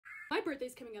My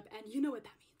birthday's coming up and you know what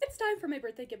that means. It's time for my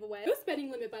birthday giveaway. No spending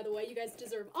limit, by the way. You guys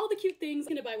deserve all the cute things.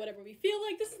 I'm gonna buy whatever we feel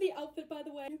like. This is the outfit, by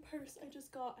the way. New purse I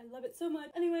just got. I love it so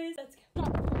much. Anyways, let's go.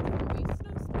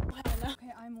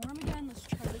 Okay, I'm warm again. Let's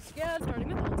try this again. Starting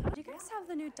with Ulta. Do you guys have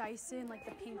the new Dyson, like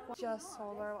the pink one? Just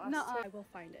solar. No, I will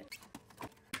find it.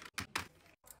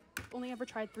 Only ever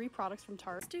tried 3 products from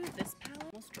Tarte. Dude, this palette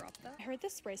almost dropped that. I heard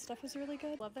this spray stuff was really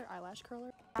good. Love their eyelash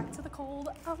curler. Back to the cold.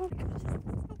 Oh my gosh, it's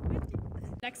so windy.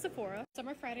 Next, Sephora.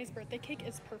 Summer Friday's birthday cake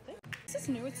is perfect. This is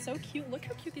new. It's so cute. Look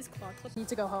how cute these claw clips. Need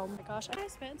to go home. Oh my gosh, I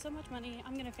spent so much money.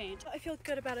 I'm gonna faint. I feel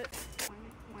good about it.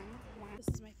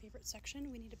 This is my favorite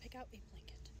section. We need to pick out a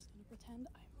blanket. I'm just gonna pretend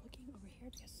I'm looking over here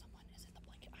because someone is in the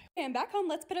blanket aisle. Okay, I'm back home.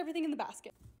 Let's put everything in the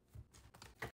basket.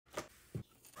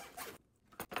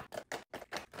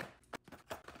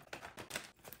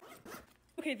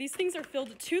 Okay, these things are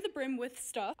filled to the brim with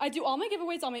stuff. I do all my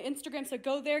giveaways on my Instagram, so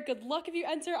go there. Good luck if you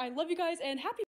enter. I love you guys and happy